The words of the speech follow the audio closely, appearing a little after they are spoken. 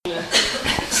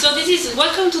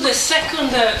welcome to the second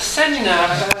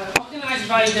seminar organized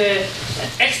by the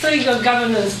Extralegal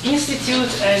Governance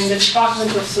Institute and the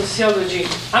Department of Sociology.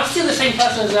 I'm still the same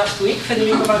person as last week,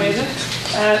 Federico Varese,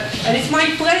 and it's my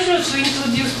pleasure to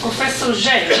introduce Professor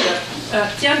Zheng,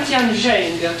 Tiantian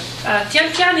Zheng.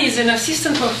 Tiantian is an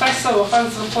assistant professor of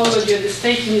anthropology at the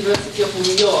State University of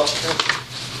New York.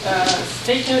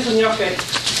 State University of New York at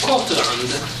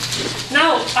Cortland.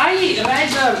 Now, I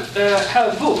read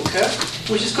her book,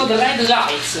 which is called The Red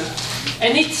Lights,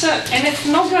 and it's an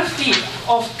ethnography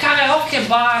of karaoke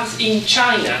bars in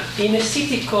China, in a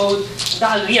city called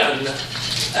Dalian.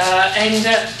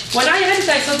 When I read it,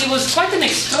 I thought it was quite an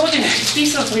extraordinary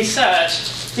piece of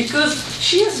research, because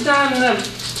she has done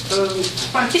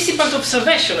participant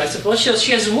observation, I suppose.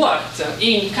 She has worked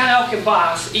in karaoke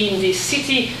bars in this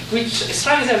city, which, as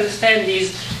far as I understand,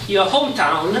 is your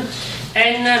hometown.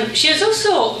 And she has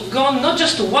also gone not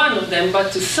just to one of them,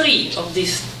 but to three of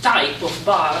this type of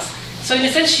bars. So in a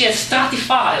sense, she has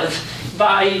stratified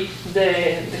by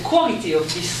the quality of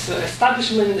this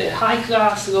establishment, the high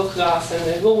class, low class, and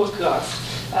the lower class.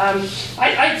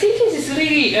 I think this is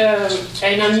really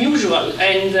an unusual,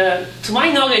 and to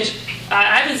my knowledge,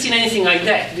 I haven't seen anything like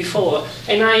that before,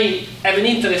 and I have an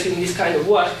interest in this kind of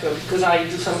work because I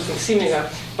do something similar,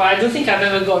 but I don't think I've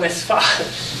ever gone as far.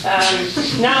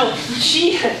 Now,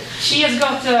 she has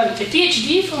got a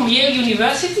PhD from Yale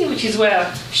University, which is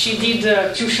where she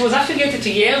did, she was affiliated to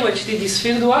Yale when she did this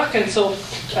field work, and so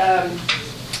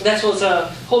that was a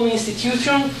home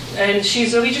institution, and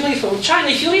she's originally from China.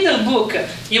 If you read her book,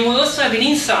 you will also have an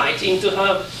insight into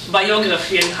her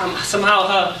biography and somehow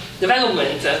her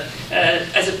development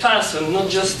as a person, not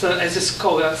just as a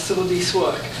scholar through this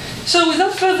work. So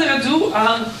without further ado,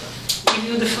 I'll give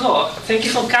you the floor. Thank you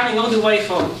for coming all the way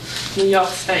from New York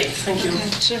State. Thank you. Okay,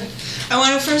 sure. I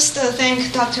want to first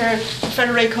thank Dr.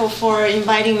 Federico for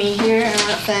inviting me here,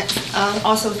 and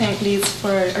also thank Liz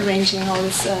for arranging all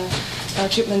this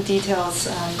treatment details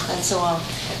and so on.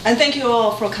 And thank you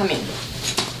all for coming.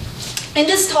 In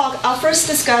this talk, I'll first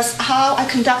discuss how I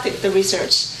conducted the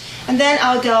research, and then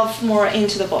I'll delve more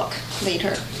into the book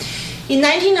later. In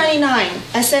 1999,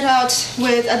 I set out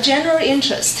with a general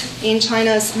interest in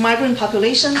China's migrant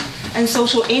population and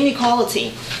social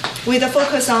inequality, with a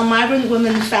focus on migrant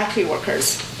women factory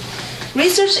workers.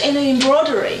 Research in the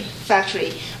embroidery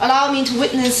factory allowed me to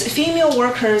witness female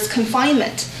workers'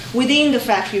 confinement within the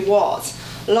factory walls,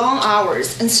 long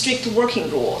hours, and strict working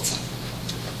rules.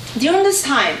 During this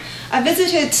time, I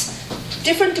visited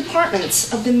different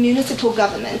departments of the municipal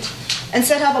government and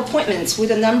set up appointments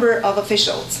with a number of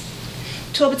officials.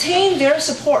 To obtain their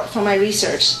support for my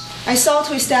research, I sought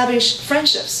to establish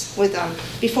friendships with them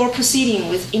before proceeding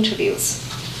with interviews.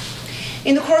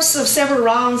 In the course of several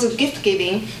rounds of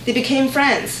gift-giving, they became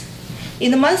friends.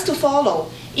 In the months to follow,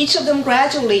 each of them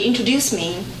gradually introduced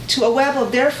me to a web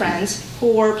of their friends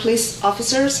who were police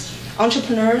officers,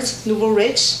 entrepreneurs, nouveau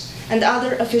riche, and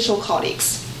other official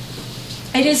colleagues.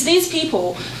 It is these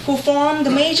people who form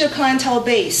the major clientele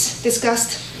base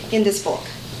discussed in this book.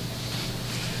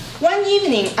 One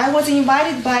evening, I was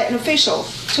invited by an official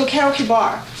to a karaoke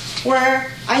bar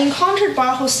where I encountered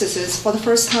bar hostesses for the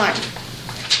first time.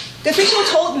 The official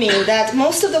told me that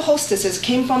most of the hostesses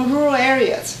came from rural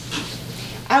areas.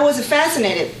 I was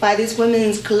fascinated by these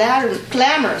women's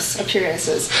glamorous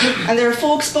appearances and their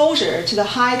full exposure to the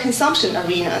high consumption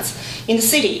arenas in the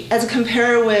city as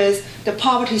compared with the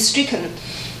poverty-stricken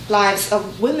lives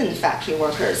of women factory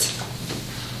workers.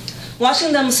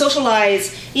 Watching them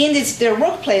socialize in their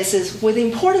workplaces with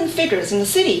important figures in the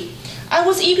city, I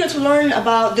was eager to learn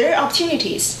about their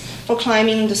opportunities for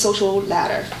climbing the social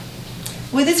ladder.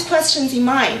 With these questions in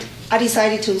mind, I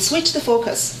decided to switch the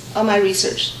focus of my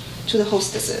research to the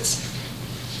hostesses.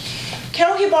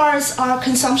 Karaoke bars are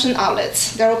consumption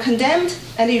outlets that were condemned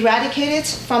and eradicated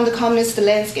from the communist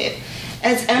landscape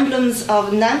as emblems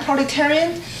of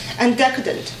non-proletarian and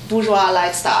decadent bourgeois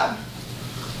lifestyle.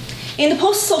 In the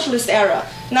post-socialist era,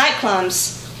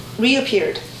 nightclubs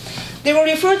reappeared. They were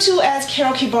referred to as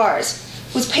karaoke bars,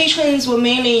 whose patrons were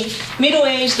mainly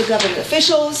middle-aged government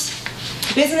officials,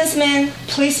 businessmen,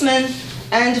 policemen,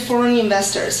 and foreign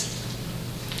investors.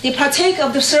 They partake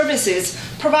of the services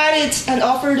provided and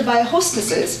offered by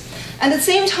hostesses, and at the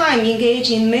same time engage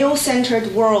in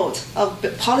male-centered world of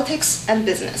politics and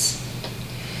business.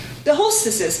 The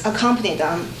hostesses accompany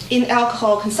them in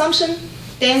alcohol consumption,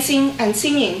 dancing, and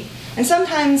singing, and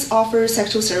sometimes offer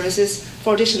sexual services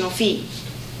for additional fee.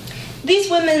 These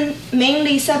women,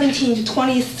 mainly 17 to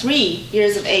 23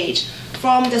 years of age,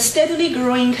 form the steadily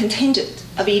growing contingent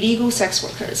of illegal sex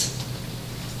workers.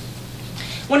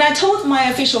 When I told my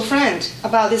official friend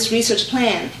about this research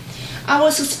plan, I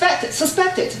was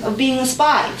suspected of being a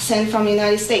spy sent from the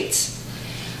United States.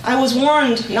 I was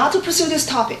warned not to pursue this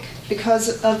topic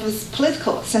because of its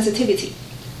political sensitivity.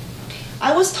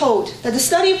 I was told that the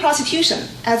study of prostitution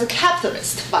as a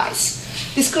capitalist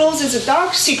vice discloses a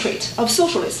dark secret of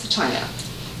socialist China.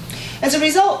 As a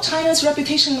result, China's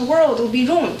reputation in the world will be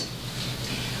ruined.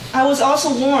 I was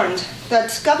also warned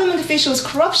that government officials'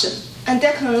 corruption and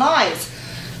decadent lives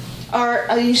are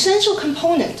an essential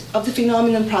component of the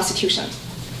phenomenon of prostitution.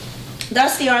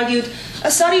 Thus, they argued, a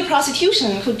study of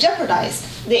prostitution could jeopardize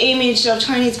the image of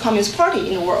Chinese Communist Party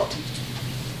in the world.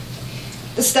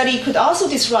 The study could also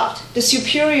disrupt the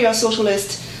superior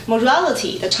socialist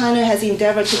morality that China has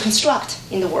endeavored to construct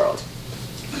in the world.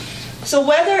 So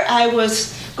whether I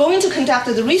was going to conduct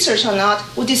the research or not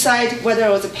would decide whether I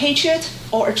was a patriot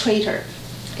or a traitor,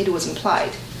 it was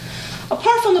implied.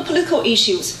 Apart from the political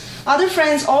issues, other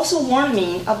friends also warned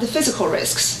me of the physical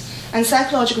risks and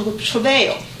psychological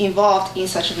travail involved in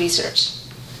such research.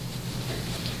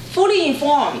 Fully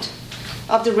informed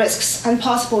of the risks and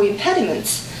possible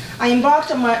impediments, I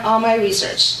embarked on my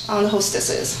research on the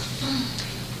hostesses.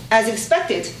 As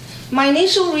expected, my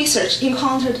initial research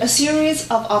encountered a series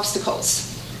of obstacles.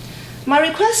 My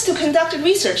requests to conduct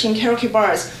research in karaoke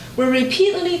bars were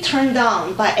repeatedly turned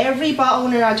down by every bar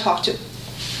owner I talked to.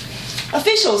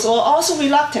 Officials were also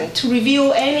reluctant to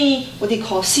reveal any what they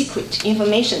call secret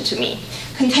information to me,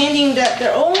 contending that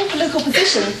their own political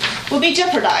position would be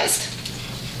jeopardized.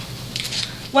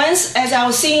 Once, as I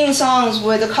was singing songs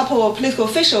with a couple of political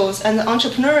officials and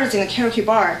entrepreneurs in a karaoke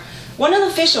bar, one of the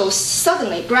officials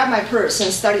suddenly grabbed my purse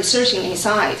and started searching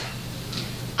inside.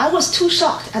 I was too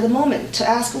shocked at the moment to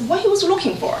ask what he was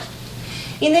looking for.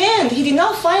 In the end, he did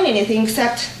not find anything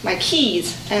except my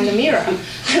keys and the mirror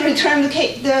and returned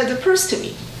the purse to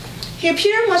me. He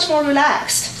appeared much more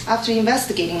relaxed after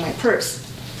investigating my purse.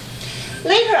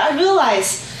 Later, I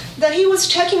realized that he was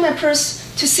checking my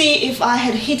purse to see if I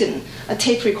had hidden a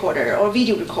tape recorder or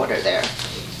video recorder there.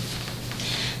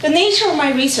 The nature of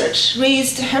my research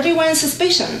raised everyone's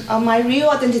suspicion of my real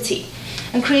identity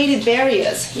and created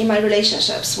barriers in my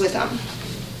relationships with them.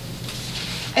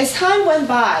 As time went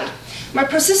by, my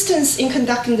persistence in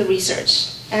conducting the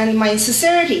research and my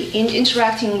sincerity in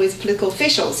interacting with political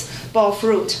officials bore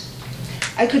fruit.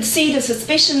 I could see the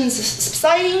suspicions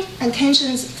subsiding and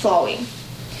tensions thawing.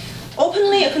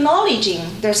 Openly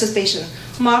acknowledging their suspicion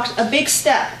marked a big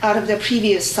step out of their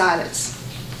previous silence.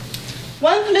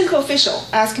 One political official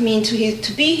asked me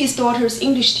to be his daughter's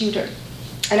English tutor,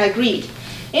 and I agreed.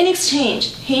 In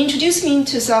exchange, he introduced me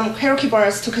to some karaoke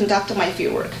bars to conduct my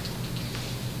fieldwork.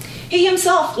 He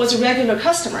himself was a regular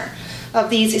customer of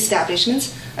these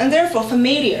establishments and therefore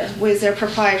familiar with their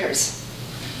proprietors.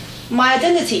 My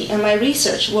identity and my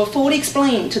research were fully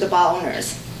explained to the bar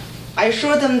owners. I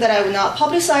assured them that I would not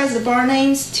publicize the bar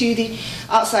names to the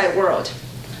outside world.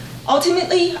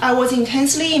 Ultimately, I was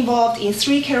intensely involved in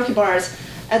 3 karaoke bars,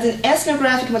 as the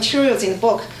ethnographic materials in the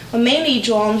book were mainly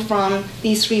drawn from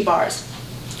these 3 bars.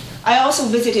 I also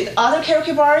visited other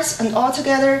karaoke bars and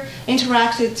altogether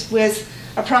interacted with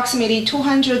approximately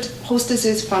 200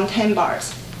 hostesses from 10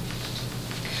 bars.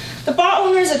 The bar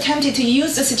owners attempted to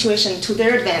use the situation to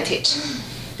their advantage.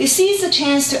 They seized the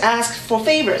chance to ask for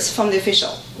favors from the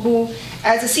official, who,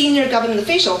 as a senior government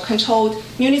official, controlled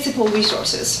municipal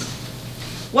resources.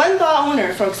 One bar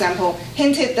owner, for example,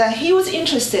 hinted that he was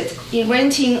interested in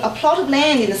renting a plot of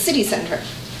land in the city center.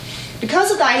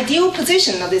 Because of the ideal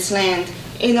position of this land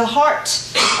in the heart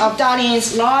of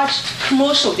Dalian's large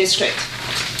commercial district,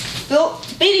 the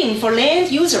bidding for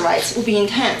land user rights would be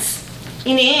intense.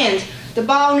 In the end, the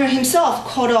bar owner himself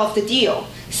called off the deal,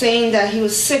 saying that he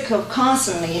was sick of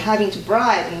constantly having to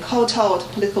bribe and kowtow to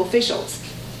political officials.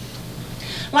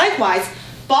 Likewise,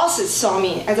 bosses saw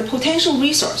me as a potential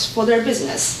resource for their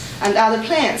business and other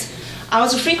plans. I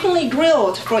was frequently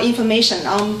grilled for information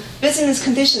on business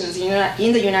conditions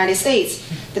in the United States,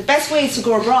 the best ways to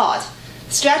go abroad,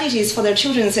 strategies for their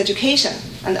children's education,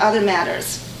 and other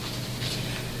matters.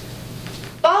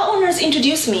 Bar owners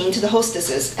introduced me into the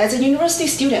hostesses as a university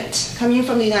student coming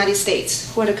from the United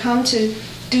States who had come to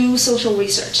do social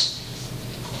research.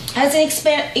 As I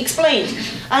explained,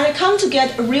 I had come to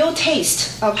get a real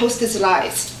taste of hostess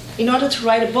lives in order to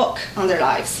write a book on their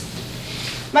lives.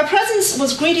 My presence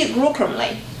was greeted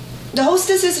welcomely. The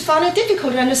hostesses found it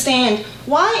difficult to understand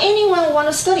why anyone would want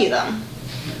to study them.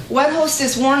 One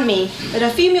hostess warned me that a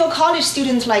female college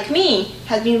student like me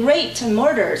had been raped and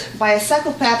murdered by a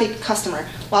psychopathic customer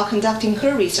while conducting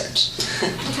her research.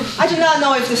 I do not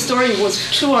know if the story was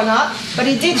true or not, but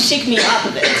it did shake me up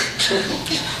a bit.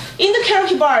 In the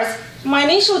karaoke bars, my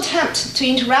initial attempt to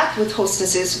interact with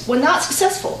hostesses was not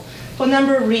successful for a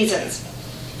number of reasons.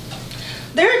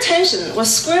 Their attention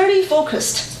was squarely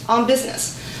focused on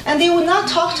business, and they would not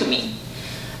talk to me.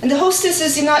 And the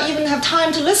hostesses did not even have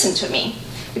time to listen to me,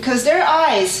 because their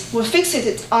eyes were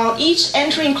fixated on each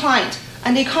entering client,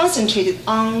 and they concentrated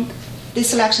on the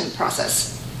selection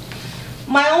process.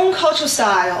 My own cultural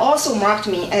style also marked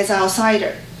me as an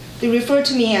outsider. They referred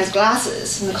to me as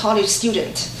glasses and a college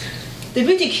student. They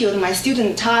ridiculed my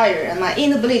student attire and my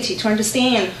inability to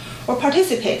understand or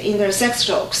participate in their sex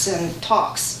jokes and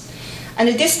talks, and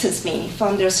they distanced me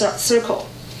from their circle.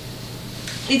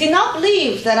 They did not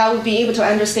believe that I would be able to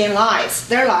understand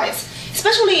their lives,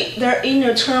 especially their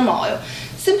inner turmoil,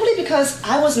 simply because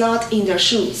I was not in their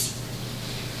shoes.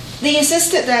 They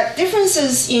insisted that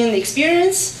differences in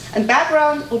experience and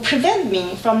background would prevent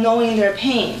me from knowing their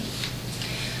pain.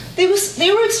 They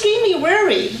were extremely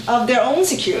wary of their own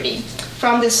security,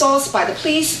 from the assaults by the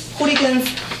police, hooligans,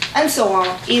 and so on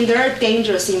in their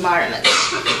dangerous environment.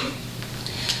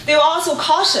 They were also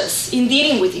cautious in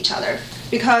dealing with each other,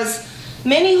 because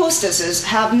many hostesses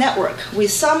have network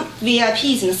with some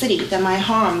VIPs in the city that might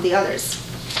harm the others.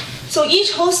 So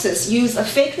each hostess used a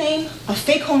fake name, a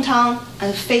fake hometown,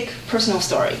 and a fake personal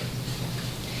story.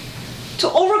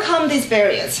 To overcome these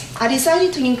barriers, I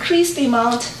decided to increase the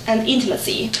amount and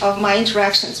intimacy of my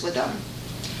interactions with them.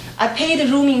 I paid the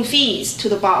rooming fees to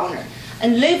the bar owner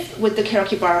and lived with the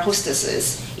karaoke bar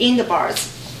hostesses in the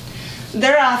bars.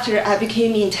 Thereafter, I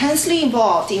became intensely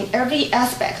involved in every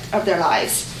aspect of their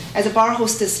lives as a bar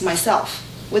hostess myself,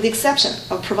 with the exception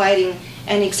of providing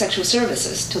any sexual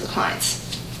services to the clients.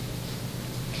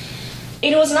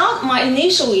 It was not my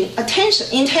initial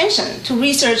intention to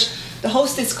research the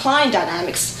hostess-client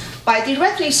dynamics by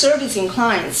directly servicing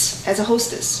clients as a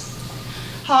hostess.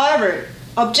 However,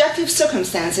 objective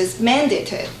circumstances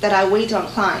mandated that I wait on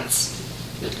clients.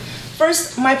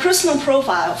 First, my personal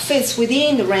profile fits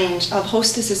within the range of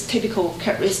hostesses' typical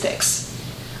characteristics.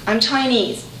 I'm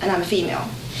Chinese and I'm female.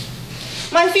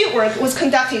 My fieldwork was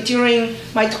conducted during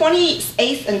my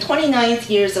 28th and 29th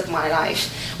years of my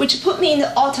life, which put me in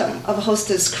the autumn of a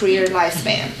hostess career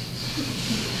lifespan.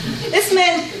 This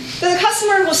meant that the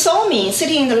customer who saw me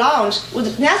sitting in the lounge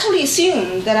would naturally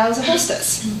assume that I was a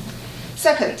hostess.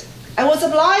 Second, I was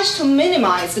obliged to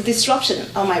minimize the disruption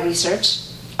of my research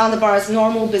on the bar's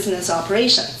normal business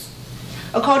operations.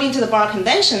 According to the bar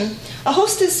convention, a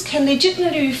hostess can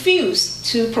legitimately refuse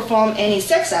to perform any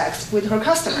sex acts with her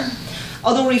customer,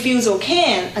 although refusal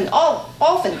can, and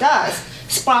often does,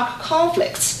 spark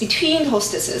conflicts between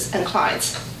hostesses and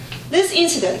clients. These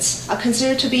incidents are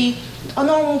considered to be a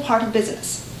normal part of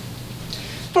business.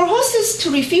 For a hostess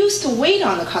to refuse to wait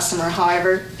on the customer,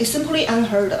 however, is simply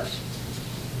unheard of.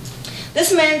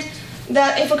 This meant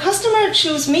that if a customer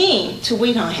chose me to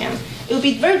wait on him, it would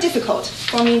be very difficult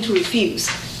for me to refuse.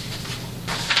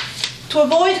 To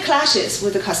avoid clashes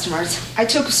with the customers, I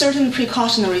took certain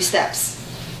precautionary steps.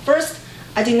 First,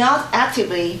 I did not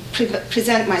actively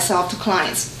present myself to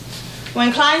clients.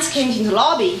 When clients came into the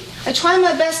lobby, I tried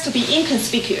my best to be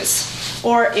inconspicuous,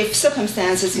 or if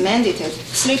circumstances mandated,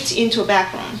 slipped into a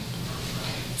back room.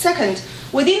 Second,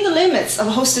 within the limits of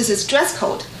a hostess's dress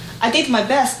code, I did my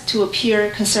best to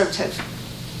appear conservative.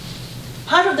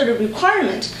 Part of the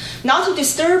requirement not to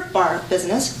disturb bar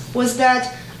business was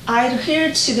that I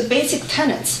adhered to the basic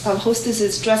tenets of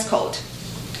hostess's dress code.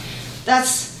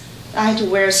 That's, I had to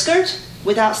wear a skirt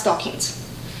without stockings.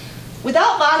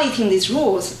 Without violating these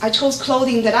rules, I chose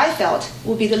clothing that I felt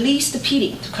would be the least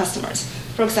appealing to customers.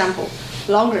 For example,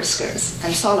 longer skirts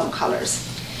and solemn colors.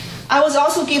 I was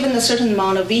also given a certain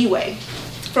amount of leeway.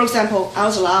 For example, I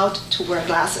was allowed to wear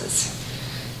glasses.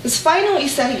 This final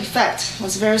aesthetic effect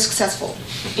was very successful.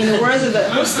 In the words of the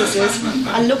hostesses,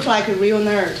 I looked like a real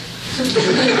nerd.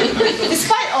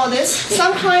 Despite all this,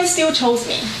 some clients still chose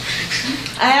me.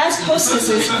 I asked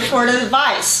hostesses for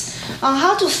advice on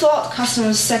how to thwart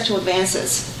customers' sexual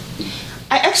advances.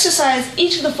 I exercised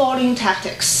each of the following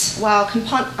tactics while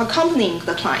accompanying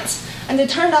the clients, and they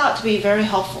turned out to be very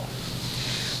helpful.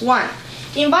 1.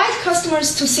 Invite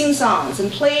customers to sing songs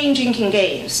and play drinking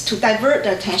games to divert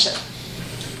their attention.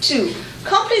 2.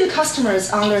 Compliment the customers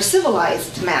on their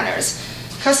civilized manners.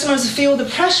 Customers feel the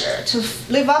pressure to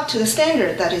live up to the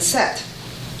standard that is set.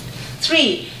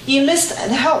 3. Enlist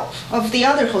the help of the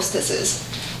other hostesses.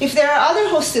 If there are other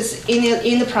hostesses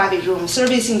in the private room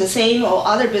servicing the same or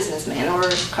other businessmen or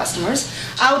customers,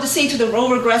 I would say to the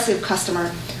over-aggressive customer,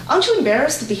 aren't you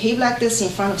embarrassed to behave like this in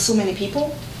front of so many people?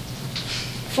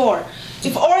 4.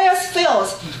 If all else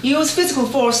fails, use physical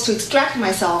force to extract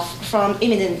myself from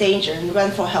imminent danger and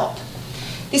run for help.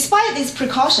 Despite these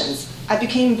precautions, I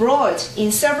became embroiled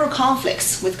in several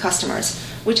conflicts with customers,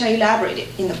 which I elaborated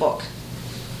in the book.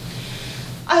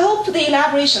 hope the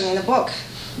elaboration in the book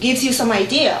gives you some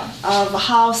idea of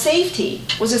how safety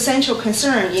was a central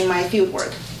concern in my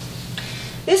fieldwork.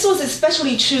 This was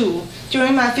especially true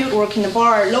during my fieldwork in the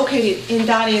bar located in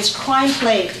Dalian's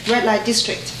crime-plagued red light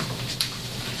district.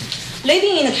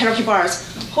 Living in the karaoke bars,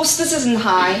 hostesses and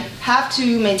I have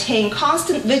to maintain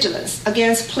constant vigilance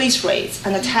against police raids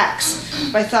and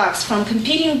attacks by thugs from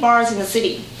competing bars in the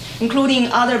city,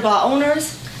 including other bar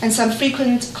owners and some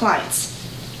frequent clients.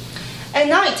 At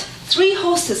night, 3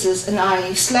 hostesses and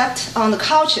I slept on the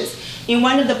couches in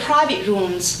one of the private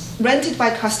rooms rented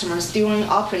by customers during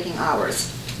operating hours.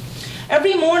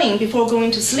 Every morning before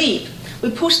going to sleep, we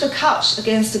pushed the couch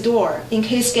against the door in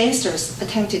case gangsters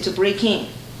attempted to break in.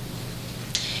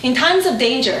 In times of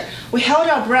danger, we held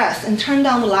our breath and turned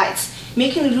down the lights,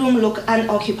 making the room look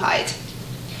unoccupied.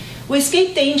 We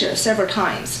escaped danger several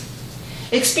times.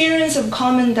 Experience of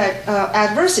common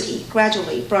adversity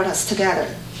gradually brought us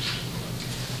together.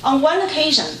 On one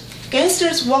occasion,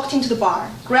 gangsters walked into the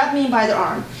bar, grabbed me by the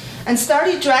arm, and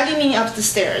started dragging me up the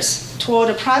stairs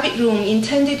toward a private room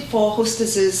intended for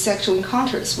hostesses' sexual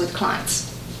encounters with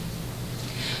clients.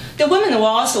 The women were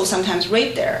also sometimes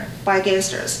raped there by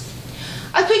gangsters.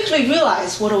 I quickly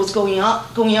realized what was going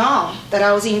on, that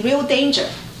I was in real danger.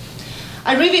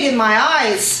 I riveted my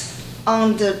eyes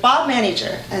on the bar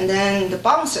manager and then the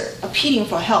bouncer appealing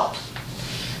for help.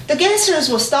 The gangsters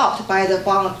were stopped by the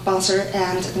bouncer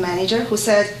and the manager, who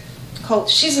said, quote,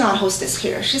 "She's not hostess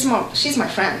here, she's my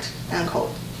friend," end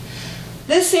quote.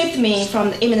 This saved me from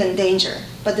the imminent danger,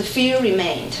 but the fear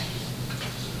remained.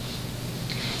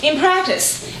 In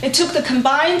practice, it took the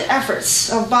combined efforts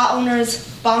of bar owners,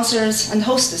 bouncers, and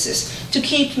hostesses to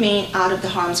keep me out of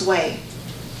the harm's way.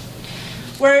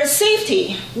 Whereas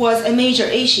safety was a major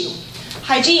issue,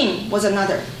 hygiene was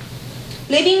another.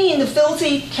 Living in the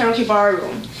filthy karaoke bar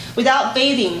room without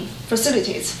bathing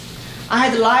facilities, I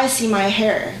had lice in my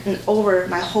hair and over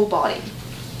my whole body.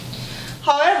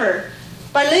 However,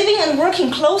 by living and working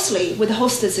closely with the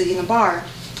hostesses in the bar,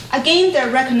 I gained their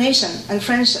recognition and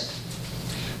friendship.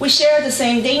 We shared the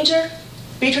same danger,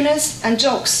 bitterness, and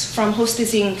jokes from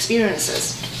hostessing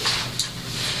experiences.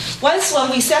 Once when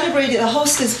we celebrated a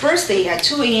hostess' birthday at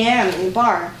 2 a.m. in the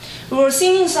bar, we were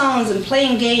singing songs and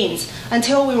playing games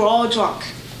until we were all drunk.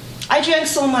 I drank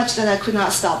so much that I could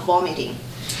not stop vomiting.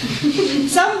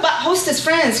 Some hostess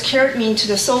friends carried me to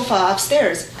the sofa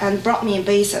upstairs and brought me a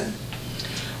basin.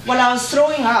 While I was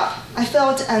throwing up, I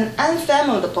felt an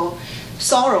unfathomable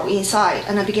sorrow inside,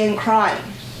 and I began crying.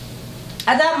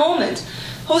 At that moment,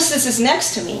 hostesses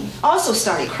next to me also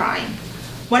started crying.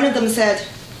 One of them said,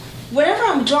 "Whenever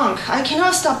I'm drunk, I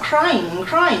cannot stop crying and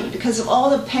crying because of all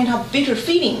the pent-up bitter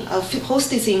feeling of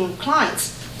hostessing clients.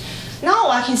 Now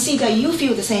I can see that you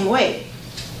feel the same way."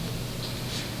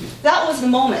 That was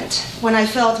the moment when I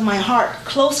felt my heart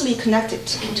closely connected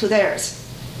to theirs,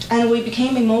 and we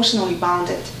became emotionally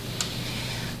bonded.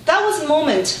 That was the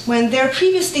moment when their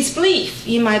previous disbelief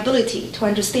in my ability to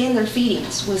understand their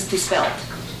feelings was dispelled.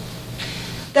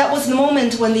 That was the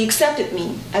moment when they accepted me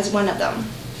as one of them.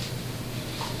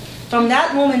 From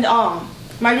that moment on,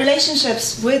 my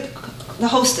relationships with the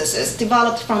hostesses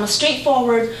developed from a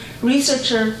straightforward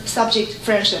researcher-subject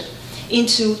friendship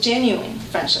into genuine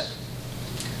friendship.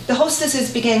 The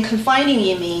hostesses began confiding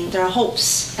in me their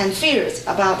hopes and fears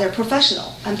about their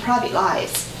professional and private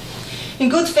lives. In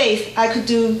good faith, I could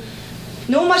do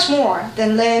no much more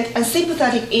than lend a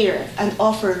sympathetic ear and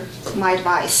offer my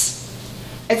advice.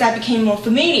 As I became more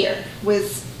familiar with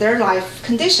their life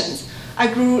conditions, I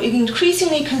grew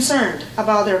increasingly concerned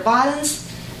about their violence,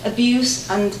 abuse,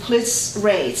 and police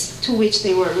raids to which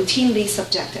they were routinely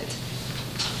subjected.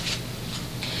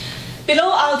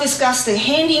 Below, I'll discuss the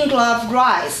hand-in-glove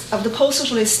rise of the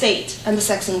post-socialist state and the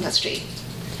sex industry.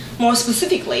 More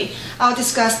specifically, I'll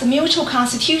discuss the mutual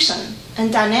constitution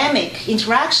and dynamic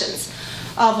interactions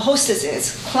of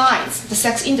hostesses, clients, the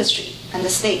sex industry, and the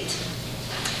state.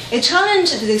 It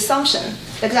challenged the assumption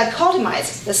that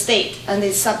dichotomizes the state and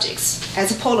its subjects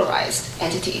as polarized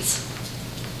entities.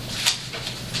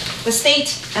 The state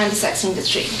and the sex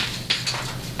industry.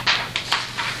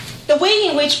 The way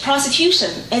in which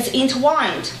prostitution is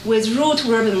intertwined with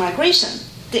rural-to-urban migration,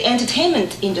 the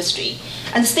entertainment industry,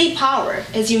 and state power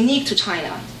is unique to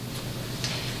China.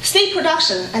 State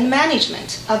production and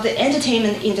management of the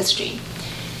entertainment industry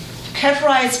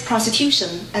characterized prostitution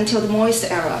until the Maoist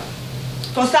era.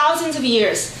 For thousands of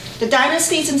years, the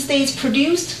dynasties and states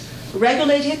produced,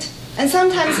 regulated, and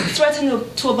sometimes threatened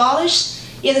to abolish,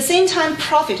 yet at the same time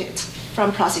profited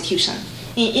from prostitution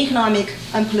in economic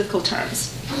and political terms.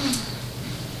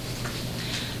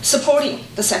 Supporting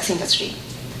the sex industry.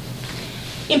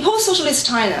 In post-socialist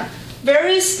China,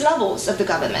 Various levels of the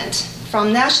government,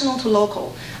 from national to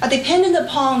local, are dependent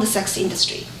upon the sex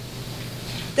industry.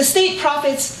 The state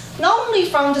profits not only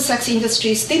from the sex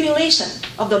industry's stimulation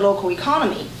of the local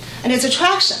economy and its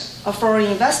attraction of foreign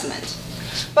investment,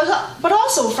 but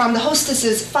also from the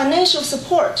hostesses' financial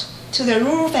support to their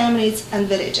rural families and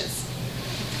villages.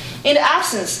 In the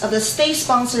absence of the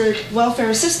state-sponsored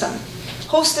welfare system,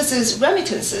 hostesses'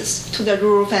 remittances to their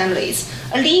rural families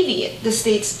alleviate the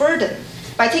state's burden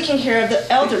by taking care of the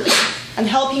elderly and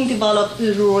helping develop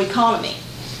the rural economy.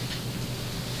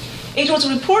 It was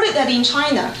reported that in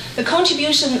China, the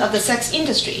contribution of the sex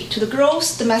industry to the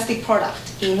gross domestic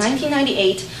product in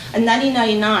 1998 and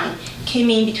 1999 came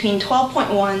in between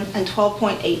 12.1 and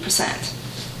 12.8%.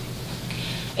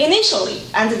 Initially,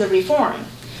 under the reform,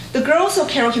 the growth of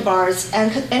karaoke bars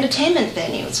and entertainment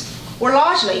venues were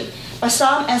largely, by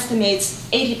some estimates,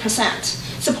 80%,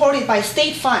 supported by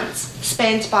state funds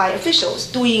spent by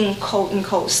officials doing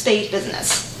quote-unquote state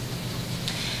business.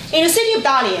 In the city of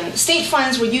Dalian, state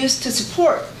funds were used to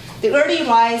support the early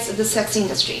rise of the sex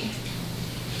industry.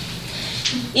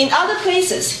 In other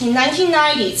places, in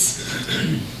 1990s,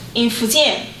 in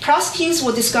Fujian, prostitutes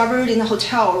were discovered in a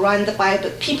hotel run by the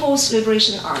People's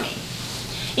Liberation Army.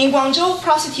 In Guangzhou,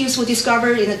 prostitutes were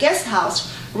discovered in a guest house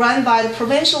run by the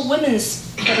Provincial Women's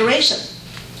Federation.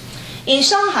 In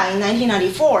Shanghai in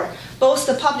 1994, both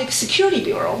the Public Security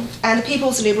Bureau and the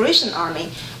People's Liberation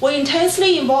Army were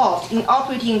intensely involved in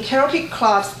operating karaoke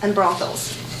clubs and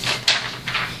brothels.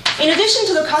 In addition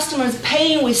to the customers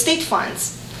paying with state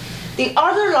funds, the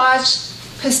other large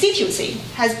constituency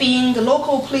has been the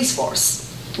local police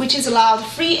force, which is allowed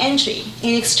free entry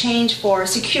in exchange for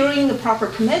securing the proper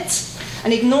permits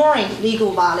and ignoring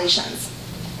legal violations.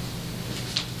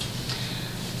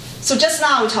 So just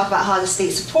now we talked about how the state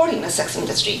is supporting the sex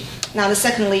industry. Now,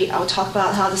 secondly, I will talk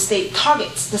about how the state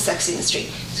targets the sex industry.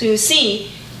 So you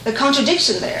see the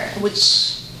contradiction there,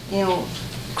 which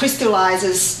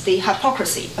crystallizes the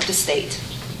hypocrisy of the state.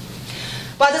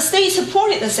 While the state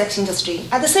supported the sex industry,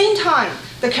 at the same time,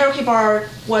 the karaoke bar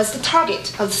was the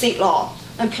target of the state law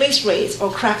and police raids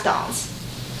or crackdowns.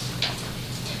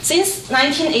 Since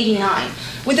 1989,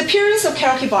 with the appearance of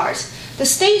karaoke bars, the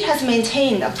state has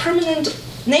maintained a permanent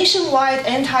nationwide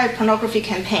anti-pornography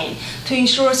campaign to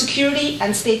ensure security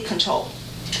and state control.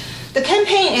 The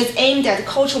campaign is aimed at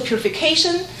cultural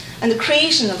purification and the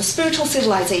creation of a spiritual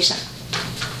civilization.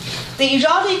 The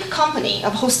erotic company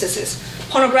of hostesses,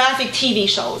 pornographic TV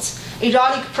shows,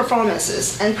 erotic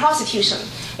performances, and prostitution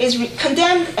is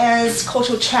condemned as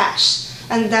cultural trash,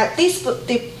 and that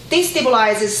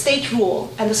destabilizes state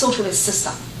rule and the socialist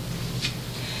system.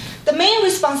 The main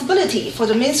responsibility for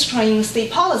the administering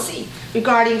state policy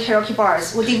regarding karaoke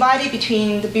bars was divided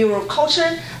between the Bureau of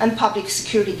Culture and Public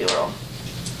Security Bureau.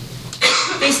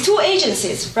 These two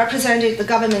agencies represented the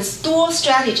government's dual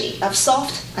strategy of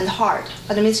soft and hard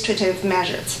administrative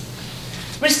measures.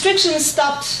 Restrictions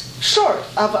stopped short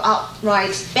of an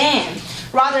outright ban.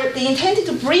 Rather, they intended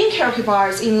to bring karaoke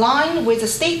bars in line with the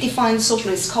state-defined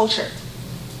socialist culture.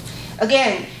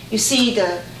 Again, you see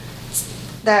that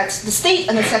the state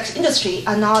and the sex industry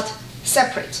are not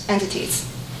separate entities.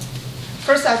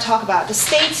 First, I'll talk about the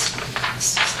State's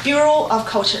Bureau of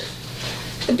Culture.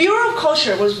 The Bureau of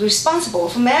Culture was responsible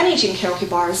for managing karaoke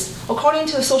bars according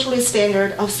to a socialist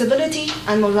standard of civility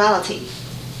and morality.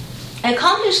 It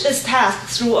accomplished this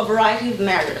task through a variety of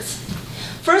measures.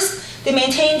 First, they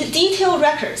maintained detailed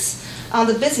records on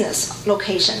the business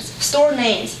locations, store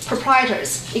names,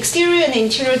 proprietors, exterior and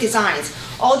interior designs,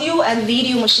 audio and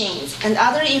video machines, and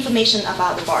other information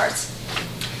about the bars.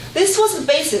 This was the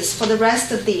basis for the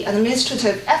rest of the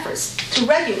administrative efforts to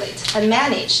regulate and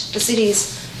manage the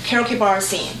city's karaoke bar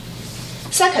scene.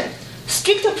 Second,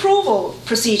 strict approval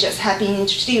procedures have been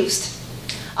introduced.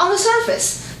 On the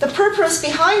surface, the purpose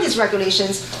behind these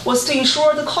regulations was to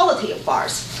ensure the quality of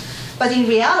bars, but in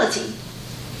reality,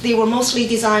 they were mostly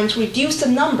designed to reduce the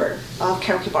number of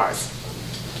karaoke bars.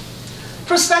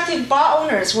 Prospective bar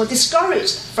owners were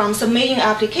discouraged from submitting an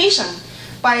application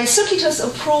by a circuitous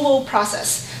approval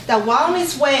process that wound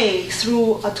its way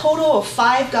through a total of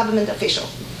 5 government official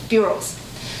bureaus: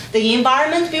 the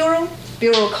Environment Bureau,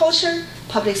 Bureau of Culture,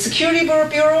 Public Security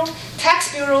Bureau,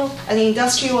 Tax Bureau, and the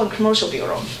Industrial and Commercial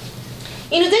Bureau.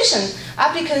 In addition,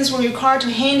 applicants were required to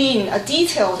hand in a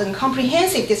detailed and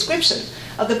comprehensive description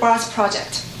of the bar's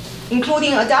project,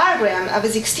 including a diagram of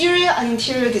its exterior and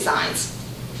interior designs.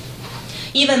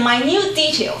 Even minute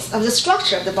details of the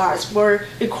structure of the bars were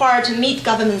required to meet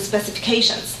government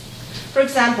specifications. For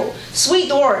example, suite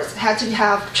doors had to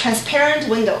have transparent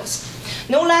windows,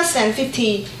 no less than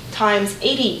 50 times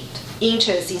 80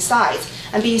 inches in size,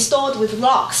 and be installed with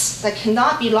locks that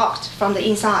cannot be locked from the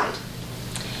inside.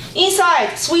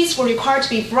 Inside, suites were required to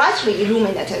be brightly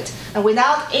illuminated and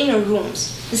without inner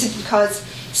rooms. This is because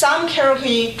some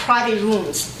karaoke private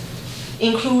rooms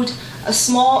include a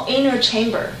small inner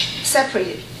chamber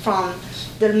separated from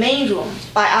the main room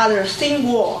by either a thin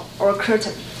wall or a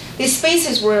curtain. These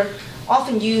spaces were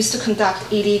often used to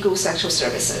conduct illegal sexual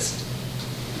services.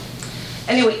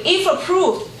 Anyway, if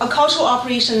approved, a cultural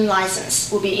operation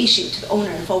license will be issued to the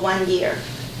owner for 1 year.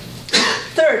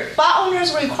 Third, bar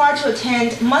owners were required to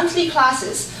attend monthly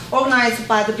classes organized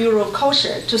by the Bureau of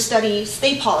Culture to study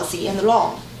state policy and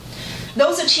law.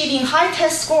 Those achieving high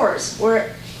test scores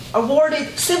were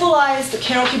awarded civilized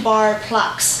karaoke bar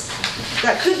plaques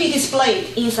that could be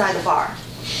displayed inside the bar.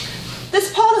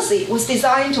 This policy was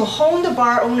designed to hone the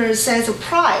bar owners' sense of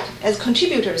pride as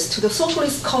contributors to the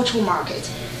socialist cultural market.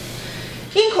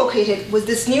 Inculcated with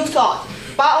this new thought,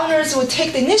 bar owners would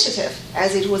take the initiative,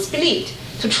 as it was believed,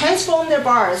 to transform their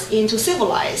bars into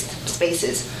civilized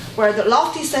spaces where the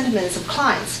lofty sentiments of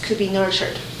clients could be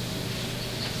nurtured.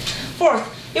 Fourth,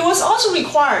 it was also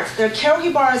required that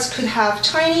karaoke bars should have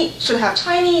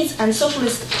Chinese and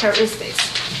socialist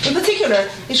characteristics. In particular,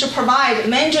 they should provide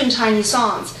Mandarin Chinese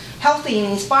songs, healthy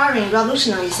and inspiring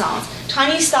revolutionary songs,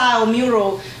 Chinese-style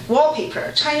mural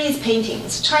wallpaper, Chinese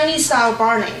paintings, Chinese-style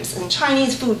bar names, and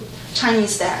Chinese food,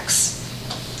 Chinese snacks.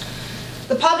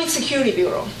 The Public Security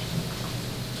Bureau.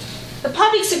 The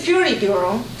Public Security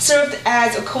Bureau served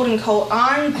as a quote-unquote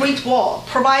iron great wall,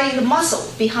 providing the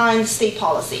muscle behind state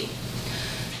policy.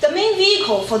 The main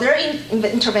vehicle for their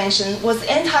intervention was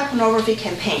the anti-pornography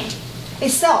campaign,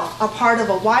 itself a part of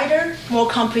a wider, more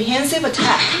comprehensive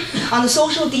attack on the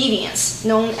social deviance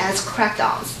known as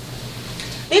crackdowns.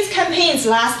 These campaigns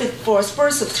lasted for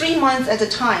spurts of 3 months at a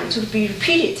time to be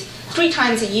repeated 3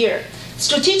 times a year,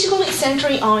 strategically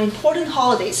centering on important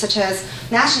holidays such as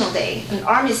National Day and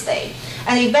Armistice Day,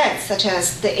 and events such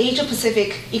as the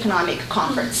Asia-Pacific Economic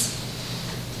Conference.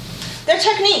 Their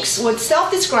techniques were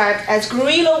self-described as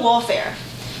guerrilla warfare,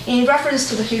 in reference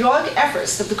to the heroic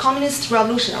efforts of the communist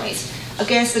revolutionaries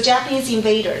against the Japanese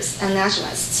invaders and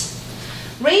nationalists.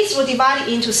 Raids were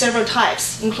divided into several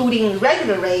types, including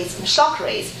regular raids and shock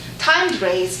raids, timed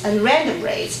raids and random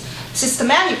raids,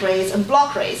 systematic raids and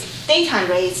block raids, daytime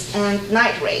raids and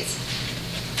night raids.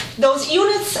 Those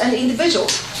units and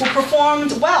individuals who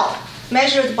performed well,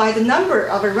 measured by the number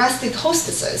of arrested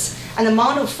hostesses and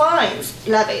amount of fines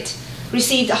levied,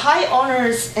 received high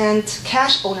honors and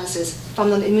cash bonuses from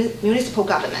the municipal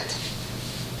government.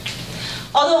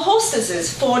 Although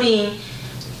hostesses fall in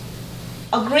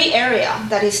a gray area,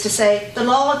 that is to say, the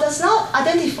law does not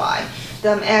identify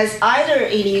them as either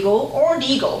illegal or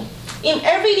legal, in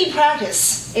everyday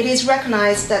practice, it is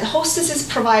recognized that hostesses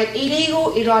provide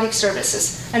illegal erotic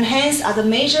services and hence are the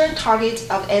major target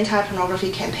of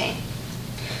anti-pornography campaign.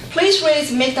 Police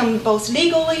raids make them both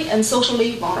legally and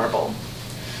socially vulnerable.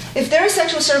 If their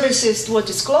sexual services were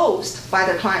disclosed by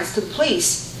their clients to the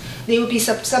police, they would be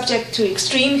subject to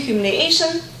extreme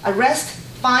humiliation, arrest,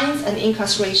 fines, and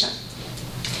incarceration.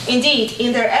 Indeed,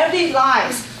 in their everyday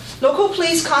lives, local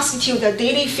police constitute their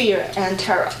daily fear and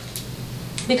terror.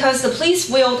 Because the police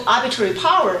wield arbitrary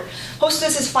power,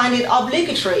 hostesses find it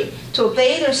obligatory to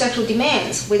obey their sexual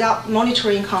demands without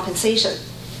monetary compensation.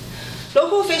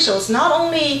 Local officials not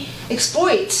only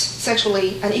exploit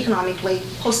sexually and economically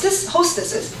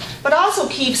hostesses, but also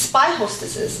keep spy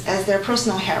hostesses as their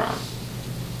personal harem.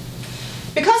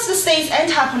 Because the state's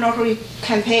anti-pornography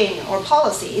campaign or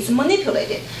policy is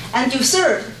manipulated and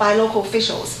usurped by local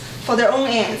officials for their own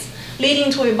ends,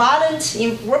 leading to a violent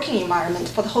working environment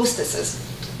for the hostesses,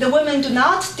 the women do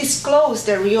not disclose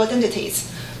their real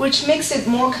identities, which makes it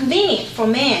more convenient for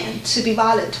men to be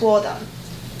violent toward them,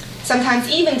 sometimes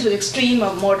even to the extreme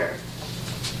of murder.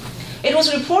 It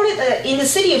was reported that in the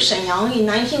city of Shenyang in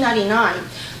 1999,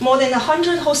 more than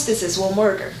 100 hostesses were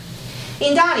murdered.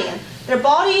 In Dalian, their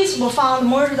bodies were found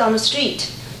murdered on the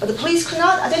street, but the police could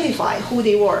not identify who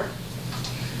they were.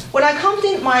 When I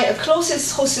accompanied my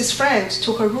closest hostess friend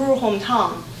to her rural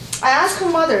hometown, I asked her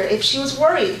mother if she was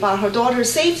worried about her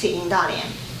daughter's safety in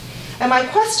Dalian. At my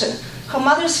question, her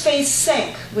mother's face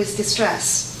sank with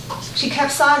distress. She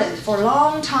kept silent for a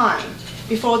long time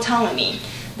before telling me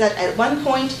that at one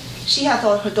point she had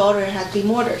thought her daughter had been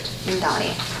murdered in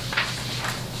Dalian.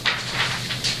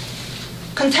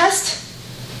 Contest,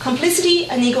 complicity,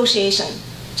 and negotiation.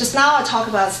 Just now I talked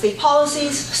about state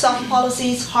policies, soft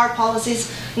policies, hard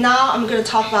policies. Now I'm going to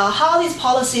talk about how these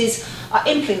policies are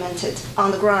implemented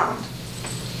on the ground.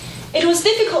 It was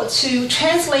difficult to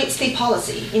translate state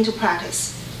policy into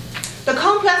practice. The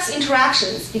complex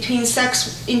interactions between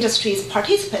sex industry's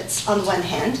participants on the one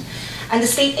hand and the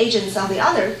state agents on the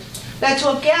other, led to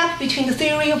a gap between the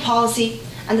theory of policy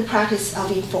and the practice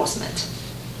of enforcement.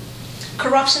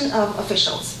 Corruption of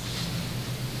officials.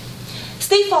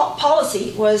 State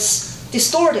policy was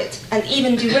distorted and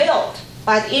even derailed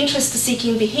by the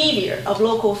interest-seeking behavior of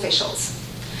local officials.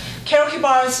 Karaoke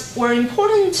bars were an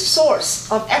important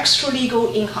source of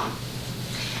extra-legal income.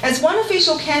 As one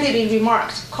official candidate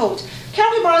remarked, quote,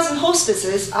 "Karaoke bars and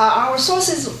hostesses are our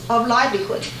sources of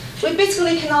livelihood. We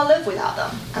basically cannot live without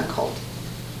them," unquote.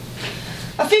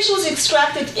 Officials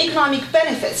extracted economic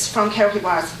benefits from karaoke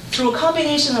bars through a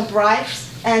combination of bribes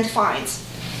and fines.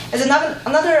 As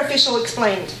another official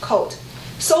explained, quote,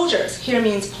 "Soldiers," here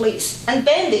means police, "and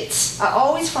bandits are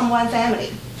always from one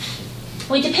family.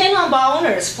 We depend on bar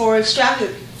owners for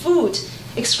extravagant food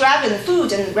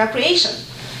and recreation.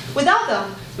 Without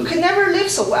them, we could never live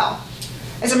so well."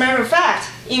 As a matter of fact,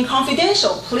 in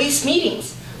confidential police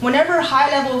meetings, whenever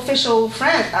high-level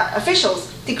officials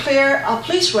declare a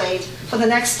police raid for the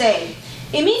next day,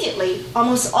 immediately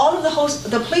almost all of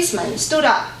the policemen stood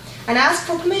up and asked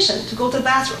for permission to go to the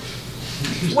bathroom,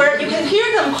 where you can hear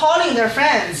them calling their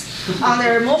friends on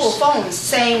their mobile phones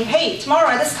saying, "Hey, tomorrow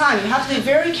at this time, you have to be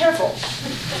very careful."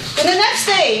 Then the next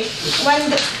day,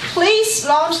 when the police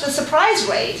launched the surprise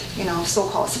raid,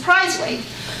 so-called surprise raid,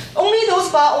 only those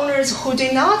bar owners who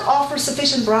did not offer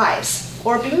sufficient bribes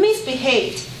or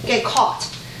misbehaved get caught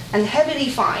and heavily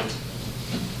fined.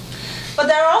 But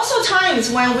there are also times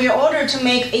when we are ordered to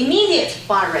make immediate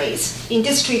bar raids in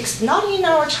districts not in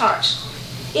our charge.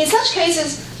 In such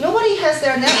cases, nobody has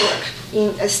their network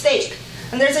at stake,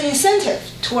 and there's an incentive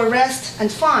to arrest and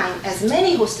fine as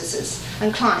many hostesses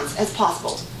and clients as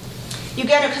possible. You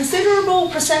get a considerable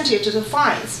percentage of the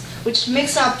fines, which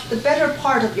makes up the better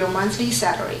part of your monthly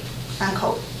salary,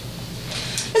 unquote.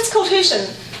 This quotation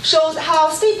shows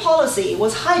how state policy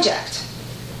was hijacked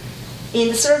in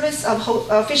the service of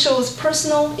officials'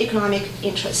 personal economic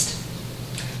interest.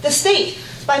 The state,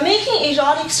 by making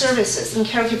exotic services in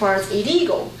karaoke bars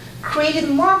illegal, created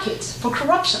markets for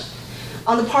corruption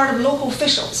on the part of local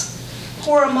officials,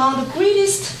 who are among the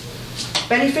greatest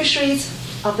beneficiaries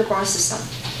of the bar system.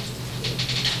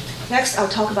 Next, I'll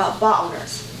talk about bar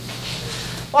owners.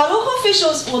 While local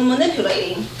officials were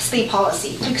manipulating state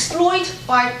policy to exploit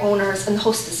bar owners and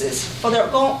hostesses for their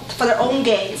own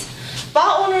gains,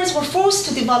 bar owners were forced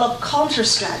to develop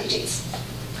counter-strategies.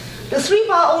 The 3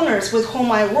 bar owners with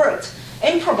whom I worked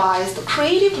improvised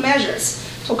creative measures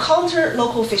to counter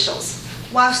local officials,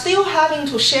 while still having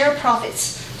to share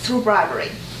profits through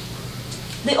bribery.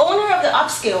 The owner of the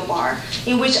upscale bar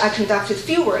in which I conducted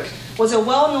fieldwork was a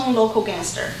well-known local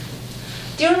gangster.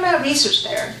 During my research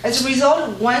there, as a result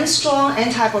of one strong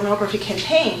anti-pornography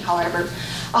campaign, however,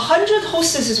 100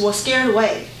 hostesses were scared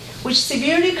away, which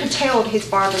severely curtailed his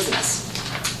bar business.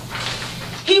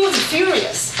 He was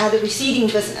furious at the receding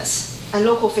business and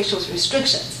local officials'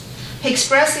 restrictions. He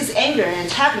expressed his anger and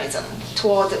antagonism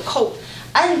toward the quote,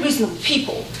 "unreasonable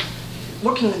people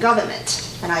working in the government,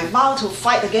 and I vow to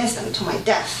fight against them to my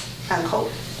death,"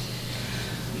 unquote.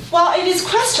 While it is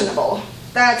questionable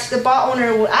that the bar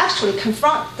owner would actually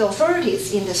confront the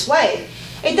authorities in this way,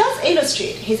 it does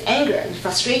illustrate his anger and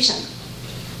frustration.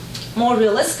 More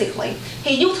realistically,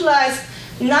 he utilized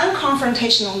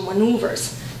non-confrontational maneuvers,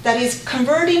 that is,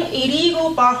 converting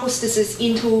illegal bar hostesses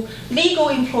into legal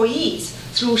employees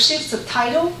through shifts of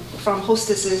title from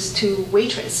hostesses to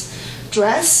waitress,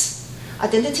 dress,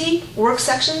 identity, work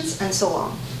sections, and so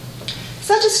on.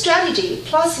 Such a strategy,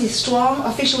 plus his strong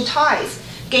official ties,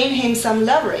 gained him some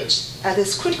leverage at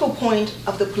this critical point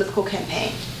of the political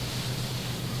campaign.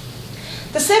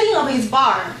 The setting of his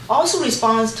bar also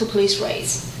responds to police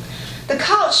raids. The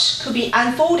couch could be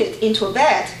unfolded into a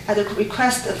bed at the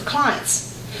request of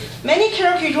clients. Many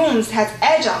karaoke rooms had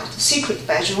adjunct secret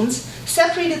bedrooms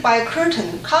separated by a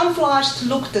curtain camouflaged to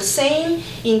look the same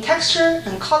in texture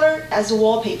and color as the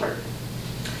wallpaper.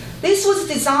 This was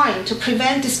designed to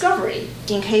prevent discovery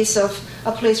in case of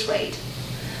a police raid.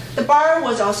 The bar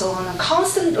was also on a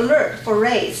constant alert for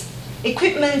raids.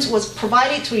 Equipment was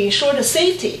provided to ensure the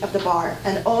safety of the bar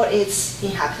and all its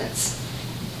inhabitants.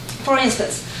 For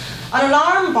instance, an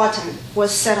alarm button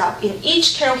was set up in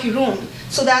each karaoke room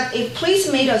so that if police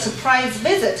made a surprise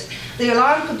visit, the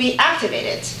alarm could be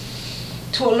activated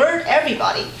to alert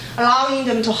everybody, allowing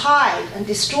them to hide and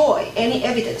destroy any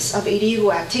evidence of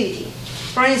illegal activity.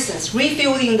 For instance,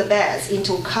 refilling the beds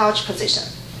into couch position.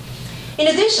 In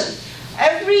addition,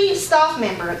 every staff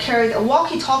member carried a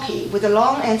walkie-talkie with a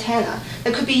long antenna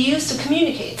that could be used to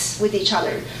communicate with each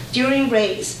other during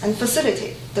raids and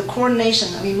facilitate the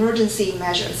coordination of emergency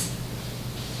measures.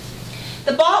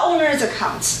 The bar owner's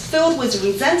accounts, filled with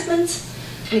resentment,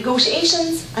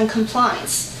 negotiations, and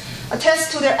compliance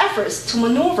attest to their efforts to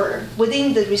maneuver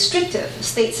within the restrictive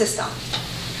state system.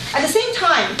 At the same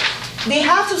time, they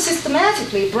have to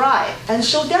systematically bribe and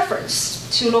show deference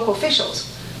to local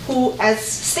officials who, as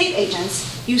state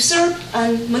agents, usurp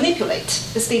and manipulate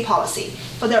the state policy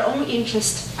for their own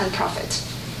interest and profit.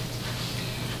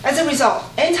 As a result,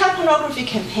 anti-pornography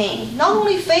campaign not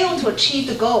only failed to achieve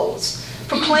the goals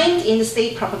proclaimed in the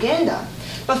state propaganda,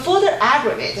 but further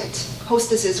aggravated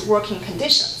hostesses' working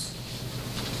conditions.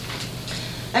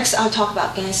 Next, I'll talk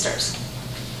about gangsters.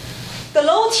 The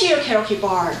low-tier karaoke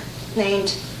bar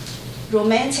named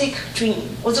Romantic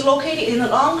Dream was located in an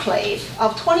enclave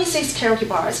of 26 karaoke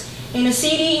bars in a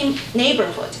city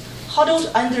neighborhood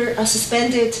huddled under a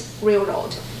suspended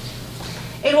railroad.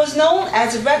 It was known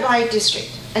as the Red Light District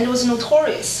and was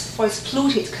notorious for its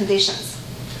polluted conditions,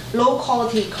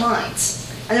 low-quality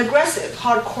clients, and aggressive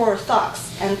hardcore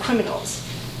thugs and criminals.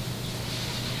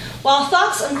 While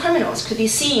thugs and criminals could be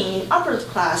seen in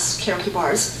upper-class karaoke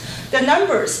bars, their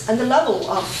numbers and the level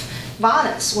of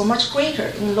violence were much greater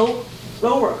in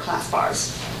lower-class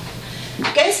bars.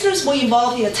 Gangsters were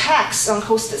involved in attacks on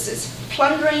hostesses,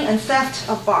 plundering and theft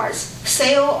of bars,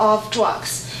 sale of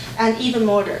drugs, and even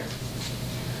murder.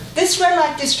 This red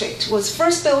light district was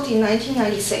first built in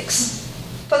 1996.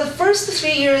 For the first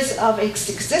 3 years of its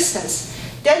existence,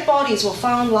 dead bodies were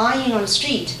found lying on the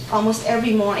street almost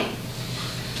every morning.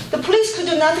 The police could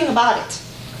do nothing about it.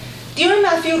 During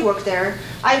my fieldwork there,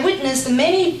 I witnessed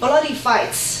many bloody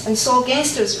fights and saw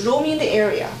gangsters roaming the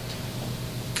area.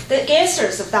 The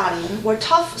gangsters of Dalian were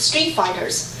tough street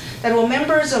fighters that were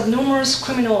members of numerous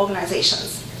criminal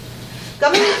organizations.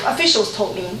 Government officials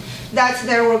told me that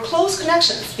there were close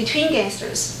connections between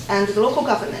gangsters and the local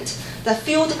government that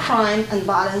fueled crime and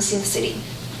violence in the city.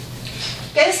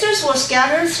 Gangsters were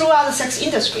scattered throughout the sex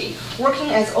industry,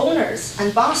 working as owners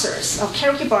and bouncers of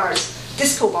karaoke bars,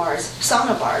 disco bars,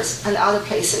 sauna bars, and other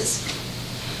places.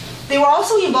 They were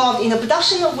also involved in the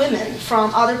production of women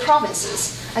from other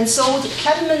provinces and sold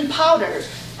ketamine powder,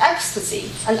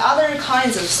 ecstasy, and other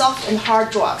kinds of soft and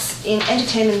hard drugs in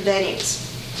entertainment venues.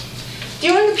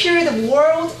 During the period of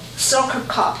World Soccer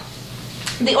Cup,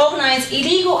 they organized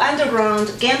illegal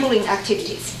underground gambling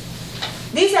activities.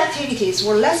 These activities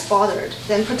were less bothered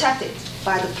than protected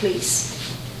by the police.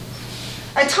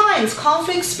 At times,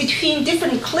 conflicts between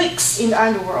different cliques in the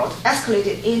underworld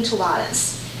escalated into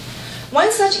violence.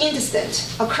 One such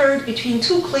incident occurred between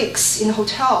two cliques in a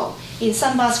hotel in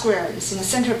Samba Square, in the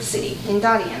center of the city, in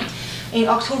Dalian, in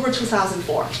October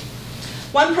 2004.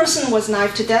 One person was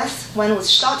knifed to death, one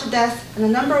was shot to death, and a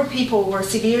number of people were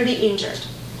severely injured.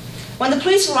 When the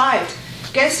police arrived,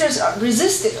 gangsters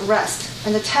resisted arrest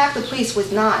and attacked the police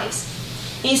with knives.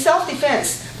 In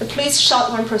self-defense, the police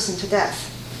shot one person to death.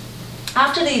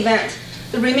 After the event,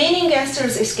 the remaining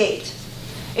gangsters escaped.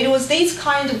 It was these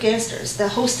kind of gangsters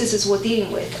that hostesses were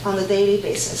dealing with on a daily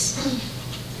basis.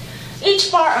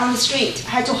 Each bar on the street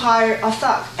had to hire a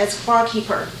thug as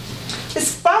barkeeper.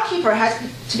 This barkeeper had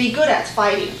to be good at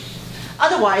fighting.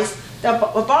 Otherwise, the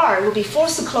bar would be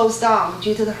forced to close down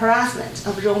due to the harassment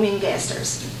of roaming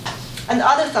gangsters and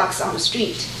other thugs on the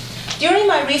street. During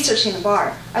my research in the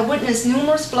bar, I witnessed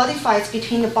numerous bloody fights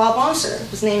between the bar bouncer,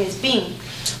 whose name is Bing,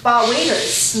 bar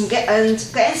waiters and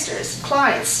gangsters,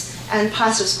 clients, and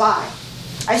passers-by.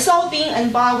 I saw Bing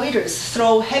and bar waiters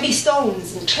throw heavy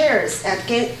stones and chairs at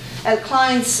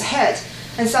clients' head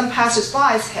and some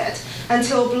passers-by's head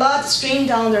until blood streamed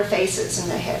down their faces and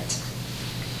their head.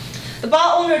 The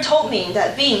bar owner told me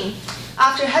that Bing,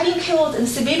 after having killed and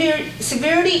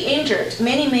severely injured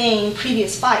many men in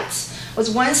previous fights, was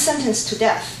once sentenced to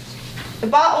death. The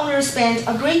bar owner spent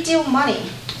a great deal of money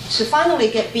to finally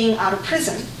get Bing out of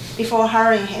prison before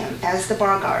hiring him as the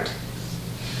bar guard.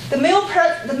 The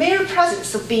mere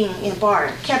presence of Bing in the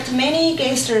bar kept many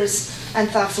gangsters and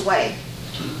thugs away.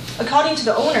 According to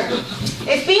the owner,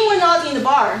 if Bing were not in the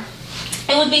bar,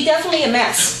 it would be definitely a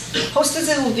mess.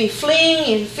 Hostesses would be fleeing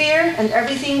in fear and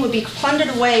everything would be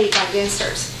plundered away by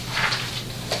gangsters.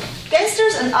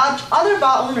 Gangsters and other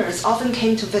bar owners often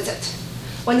came to visit.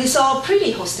 When they saw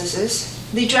pretty hostesses,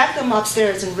 they dragged them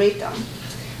upstairs and raped them.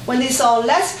 When they saw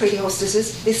less pretty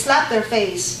hostesses, they slapped their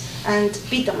face and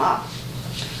beat them up.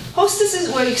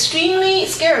 Hostesses were extremely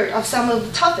scared of some of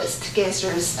the toughest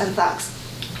gangsters and thugs.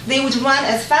 They would run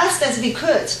as fast as they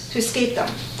could to escape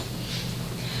them.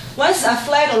 Once I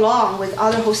fled along with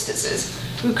other hostesses,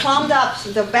 we climbed up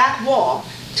the back wall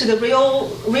to the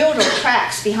railroad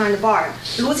tracks behind the bar,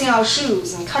 losing our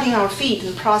shoes and cutting our feet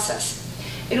in the process.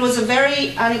 It was a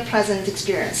very unpleasant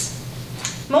experience.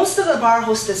 Most of the bar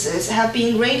hostesses have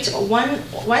been raped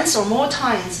once or more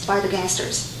times by the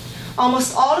gangsters.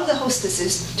 almost all of the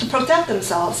hostesses, to protect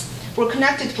themselves, were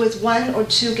connected with one or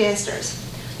two gangsters.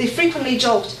 They frequently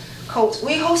joked, quote,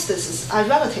 "We hostesses are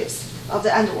relatives of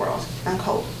the underworld,"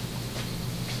 unquote.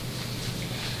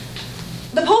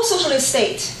 The post-socialist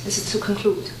state, this is to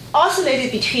conclude,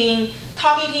 oscillated between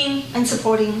targeting and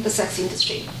supporting the sex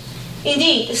industry.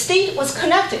 Indeed, the state was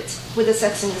connected with the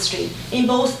sex industry in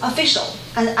both official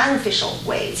and unofficial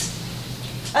ways.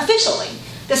 Officially,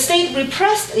 the state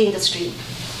repressed the industry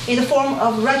in the form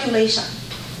of regulation.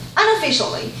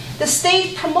 Unofficially, the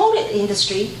state promoted the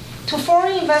industry to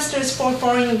foreign investors for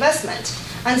foreign investment,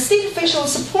 and state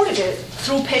officials supported it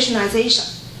through patronization.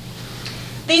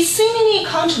 These seemingly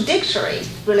contradictory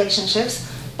relationships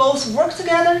both worked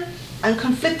together and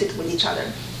conflicted with each other.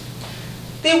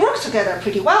 They worked together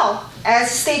pretty well,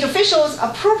 as state officials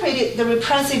appropriated the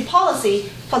repressive policy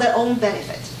for their own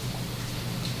benefit.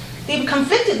 They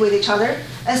conflicted with each other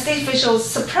as state officials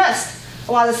suppressed,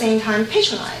 while at the same time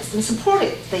patronized and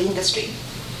supported the industry.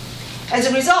 As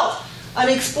a result, an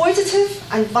exploitative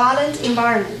and violent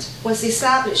environment was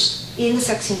established in the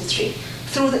sex industry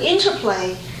through the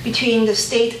interplay between the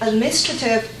state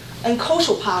administrative and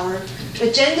cultural power, the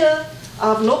agenda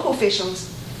of local officials,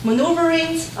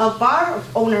 maneuverings of bar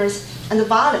owners, and the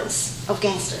violence of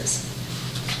gangsters.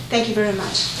 Thank you very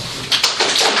much.